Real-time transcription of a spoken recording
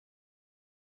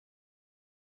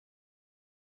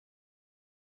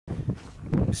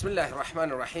بسم الله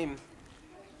الرحمن الرحيم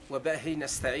وبه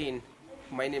نستعين.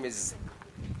 My name is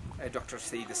Dr.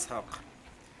 Saeed Ishaq,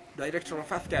 Director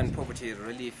of Afghan Poverty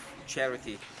Relief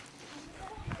Charity,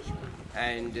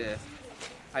 and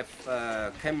I've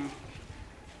come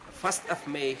 1st of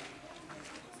May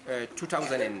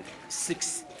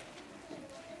 2006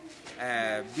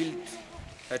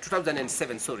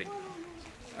 2007, sorry.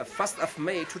 1st of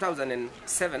May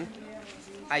 2007,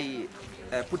 I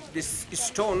put this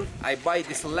stone, I buy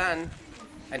this land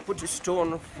and put a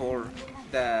stone for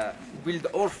the build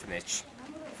orphanage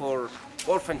for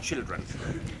orphan children.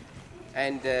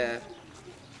 And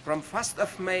from 1st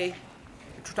of May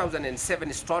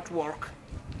 2007 start work,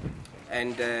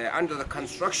 and under the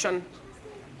construction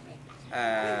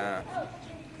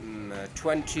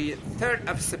 23rd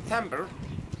of September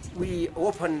we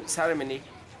open ceremony,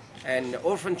 and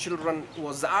orphan children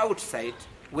was outside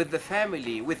with the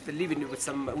family, with the living,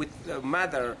 with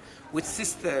mother, with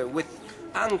sister, with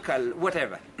uncle,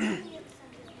 whatever.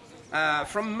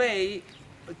 From May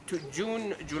to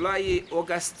June, July,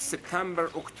 August, September,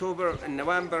 October, and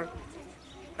November,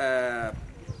 I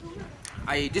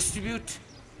distribute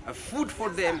food for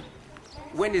them.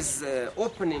 When is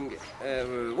opening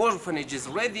orphanage is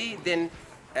ready, then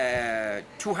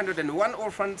 201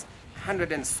 orphans,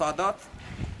 100 in Sadat,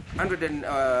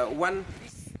 101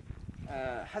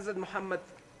 Hazrat Mohammad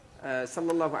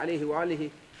sallallahu alayhi wa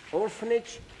alihi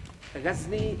Orphanage,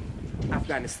 Ghazni,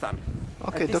 Afghanistan.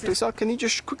 Okay, Dr. Ishaq, can you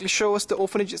just quickly show us the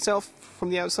orphanage itself from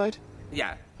the outside?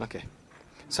 Yeah. Okay.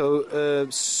 So,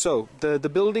 the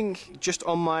building just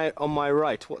on my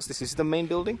right. What's this? Is this the main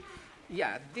building?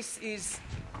 Yeah, this is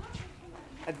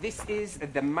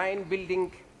the main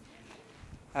building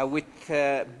with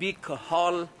a big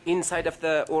hall inside of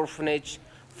the orphanage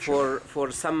for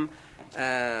some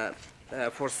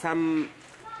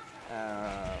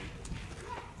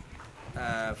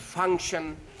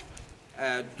function,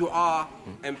 dua,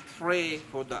 and pray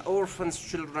for the orphans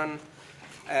children.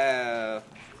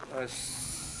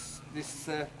 This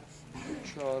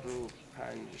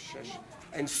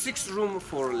and 6 rooms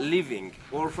for living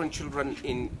orphan children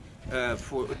in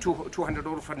for 200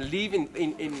 orphans living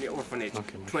in the orphanage,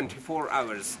 okay, 24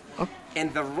 hours. Oh.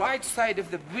 And the right side of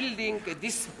the building,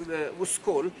 this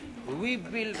school we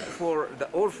built for the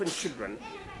orphan children,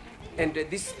 and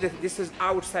this is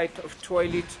outside of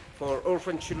toilet for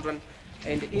orphan children,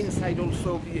 and inside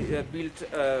also we built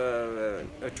a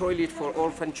toilet for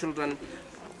orphan children,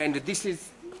 and this is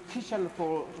kitchen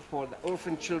for the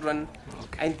orphan children,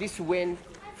 okay, and this went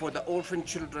for the orphan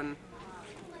children,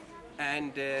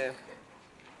 and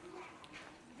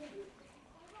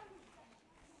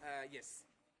yes.